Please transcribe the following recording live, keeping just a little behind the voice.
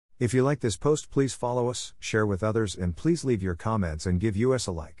If you like this post, please follow us, share with others, and please leave your comments and give us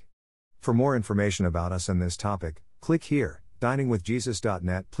a like. For more information about us and this topic, click here,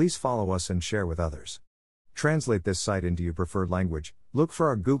 diningwithjesus.net. Please follow us and share with others. Translate this site into your preferred language. Look for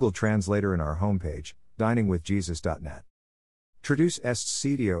our Google Translator in our homepage, diningwithjesus.net. Traduce este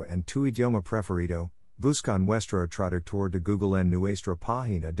sitio en tu idioma preferido. Busca nuestro traductor de Google en nuestra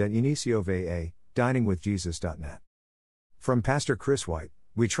página de inicio va, diningwithjesus.net. From Pastor Chris White,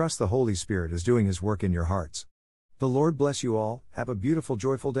 we trust the Holy Spirit is doing His work in your hearts. The Lord bless you all. Have a beautiful,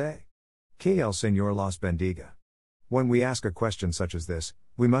 joyful day. Que el Señor los bendiga. When we ask a question such as this,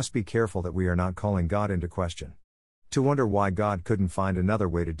 we must be careful that we are not calling God into question. To wonder why God couldn't find another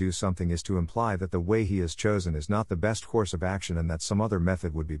way to do something is to imply that the way He has chosen is not the best course of action and that some other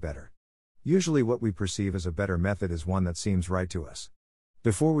method would be better. Usually what we perceive as a better method is one that seems right to us.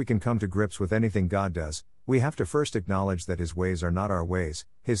 Before we can come to grips with anything God does, we have to first acknowledge that His ways are not our ways,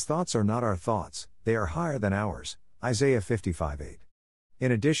 His thoughts are not our thoughts, they are higher than ours. Isaiah 55:8.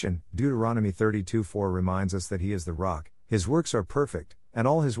 In addition, Deuteronomy 32:4 reminds us that He is the rock, His works are perfect, and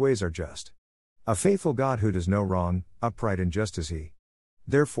all His ways are just. A faithful God who does no wrong, upright and just is He.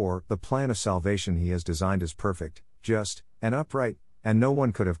 Therefore, the plan of salvation He has designed is perfect, just, and upright, and no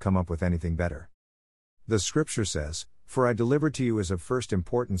one could have come up with anything better. The scripture says, "For I delivered to you as of first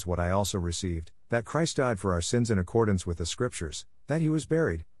importance what I also received, that Christ died for our sins in accordance with the scriptures, that He was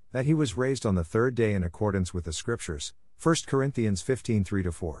buried, that He was raised on the third day in accordance with the scriptures." 1 Corinthians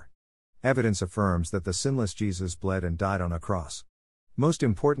 15:3-4. Evidence affirms that the sinless Jesus bled and died on a cross. Most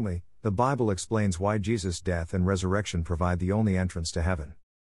importantly, the Bible explains why Jesus' death and resurrection provide the only entrance to heaven.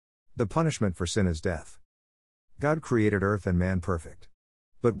 The punishment for sin is death. God created earth and man perfect.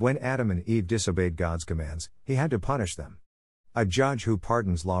 But when Adam and Eve disobeyed God's commands, He had to punish them. A judge who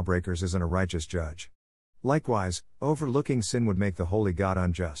pardons lawbreakers isn't a righteous judge. Likewise, overlooking sin would make the holy God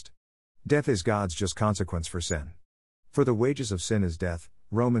unjust. Death is God's just consequence for sin. For the wages of sin is death,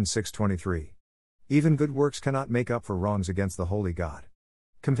 Romans 6:23. Even good works cannot make up for wrongs against the holy God.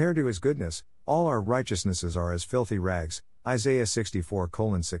 Compared to His goodness, all our righteousnesses are as filthy rags, Isaiah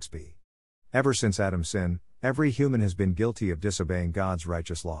 64:6b. Ever since Adam's sin, every human has been guilty of disobeying God's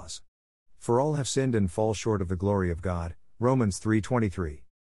righteous laws. For all have sinned and fall short of the glory of God, Romans 3:23.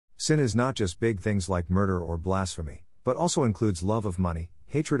 Sin is not just big things like murder or blasphemy, but also includes love of money,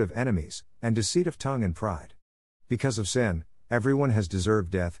 hatred of enemies, and deceit of tongue and pride. Because of sin, everyone has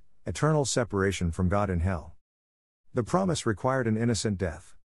deserved death, eternal separation from God in hell. The promise required an innocent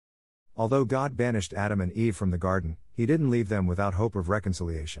death. Although God banished Adam and Eve from the garden, He didn't leave them without hope of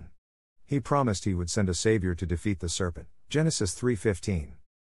reconciliation. He promised He would send a Savior to defeat the serpent, Genesis 3:15.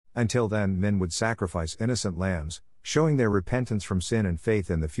 Until then, men would sacrifice innocent lambs, showing their repentance from sin and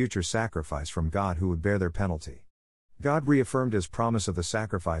faith in the future sacrifice from God who would bear their penalty. God reaffirmed His promise of the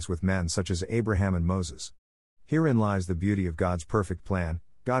sacrifice with men such as Abraham and Moses. Herein lies the beauty of God's perfect plan.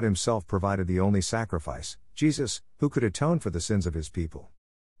 God Himself provided the only sacrifice, Jesus, who could atone for the sins of His people.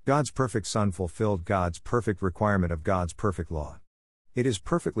 God's perfect Son fulfilled God's perfect requirement of God's perfect law. It is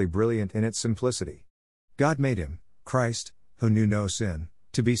perfectly brilliant in its simplicity. God made Him, Christ, who knew no sin,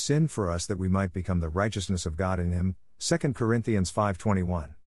 to be sin for us that we might become the righteousness of God in Him, 2 Corinthians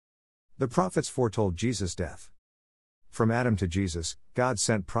 5:21. The prophets foretold Jesus' death. From Adam to Jesus, God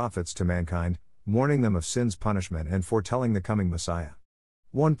sent prophets to mankind, warning them of sin's punishment and foretelling the coming Messiah.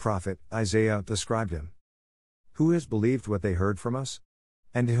 One prophet, Isaiah, described Him. Who has believed what they heard from us?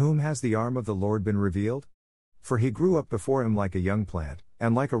 And to whom has the arm of the Lord been revealed? For He grew up before Him like a young plant,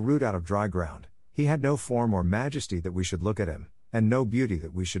 and like a root out of dry ground. He had no form or majesty that we should look at Him, and no beauty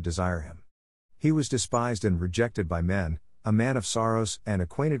that we should desire Him. He was despised and rejected by men, a man of sorrows and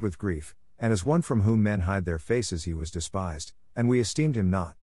acquainted with grief, and as one from whom men hide their faces He was despised, and we esteemed Him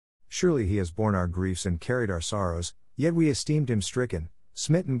not. Surely He has borne our griefs and carried our sorrows, yet we esteemed Him stricken,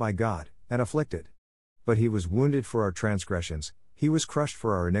 smitten by God, and afflicted. But He was wounded for our transgressions, He was crushed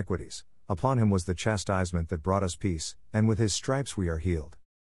for our iniquities. Upon Him was the chastisement that brought us peace, and with His stripes we are healed.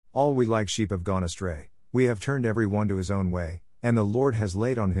 All we like sheep have gone astray, we have turned every one to his own way, and the Lord has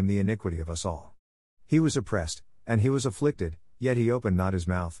laid on Him the iniquity of us all. He was oppressed, and He was afflicted, yet He opened not His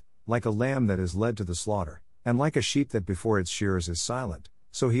mouth, like a lamb that is led to the slaughter, and like a sheep that before its shearers is silent,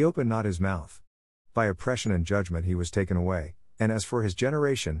 so He opened not His mouth. By oppression and judgment He was taken away, and as for His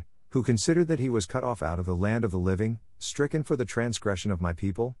generation, who considered that He was cut off out of the land of the living, stricken for the transgression of my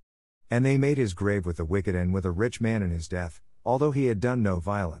people? And they made His grave with the wicked and with a rich man in his death, although he had done no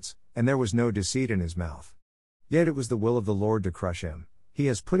violence, and there was no deceit in his mouth. Yet it was the will of the Lord to crush him. He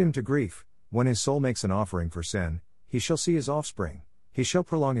has put him to grief. When his soul makes an offering for sin, he shall see his offspring. He shall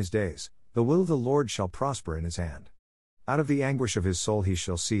prolong his days. The will of the Lord shall prosper in his hand. Out of the anguish of his soul he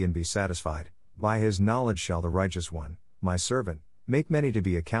shall see and be satisfied. By his knowledge shall the righteous one, my servant, make many to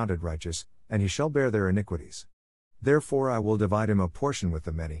be accounted righteous, and he shall bear their iniquities. Therefore I will divide him a portion with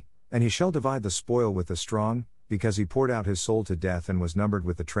the many, and he shall divide the spoil with the strong, because he poured out his soul to death and was numbered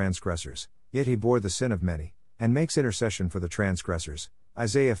with the transgressors, yet he bore the sin of many, and makes intercession for the transgressors.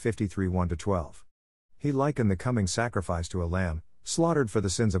 Isaiah 53 1-12. He likened the coming sacrifice to a lamb, slaughtered for the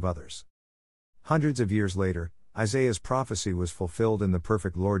sins of others. Hundreds of years later, Isaiah's prophecy was fulfilled in the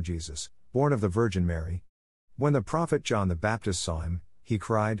perfect Lord Jesus, born of the Virgin Mary. When the prophet John the Baptist saw him, he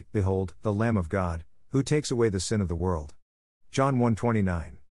cried, "Behold, the Lamb of God, who takes away the sin of the world." John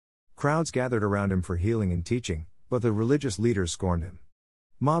 1:29. Crowds gathered around him for healing and teaching, but the religious leaders scorned him.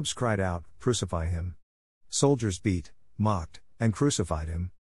 Mobs cried out, "Crucify him." Soldiers beat, mocked, and crucified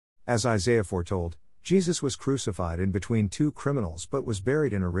him. As Isaiah foretold, Jesus was crucified in between two criminals but was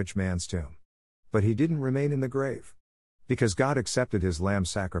buried in a rich man's tomb. But he didn't remain in the grave. Because God accepted his lamb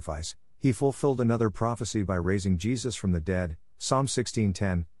sacrifice, he fulfilled another prophecy by raising Jesus from the dead, Psalm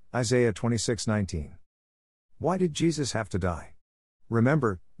 16:10, Isaiah 26:19. Why did Jesus have to die?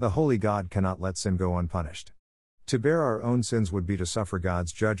 Remember, the holy God cannot let sin go unpunished. To bear our own sins would be to suffer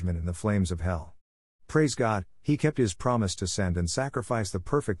God's judgment in the flames of hell. Praise God, he kept his promise to send and sacrifice the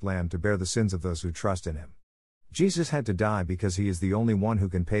perfect lamb to bear the sins of those who trust in him. Jesus had to die because he is the only one who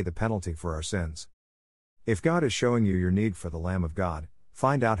can pay the penalty for our sins. If God is showing you your need for the Lamb of God,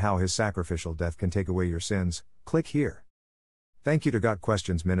 find out how his sacrificial death can take away your sins, click here. Thank you to Got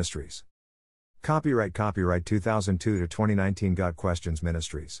Questions Ministries. Copyright 2002 to 2019 Got Questions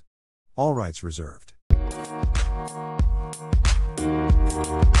Ministries. All rights reserved.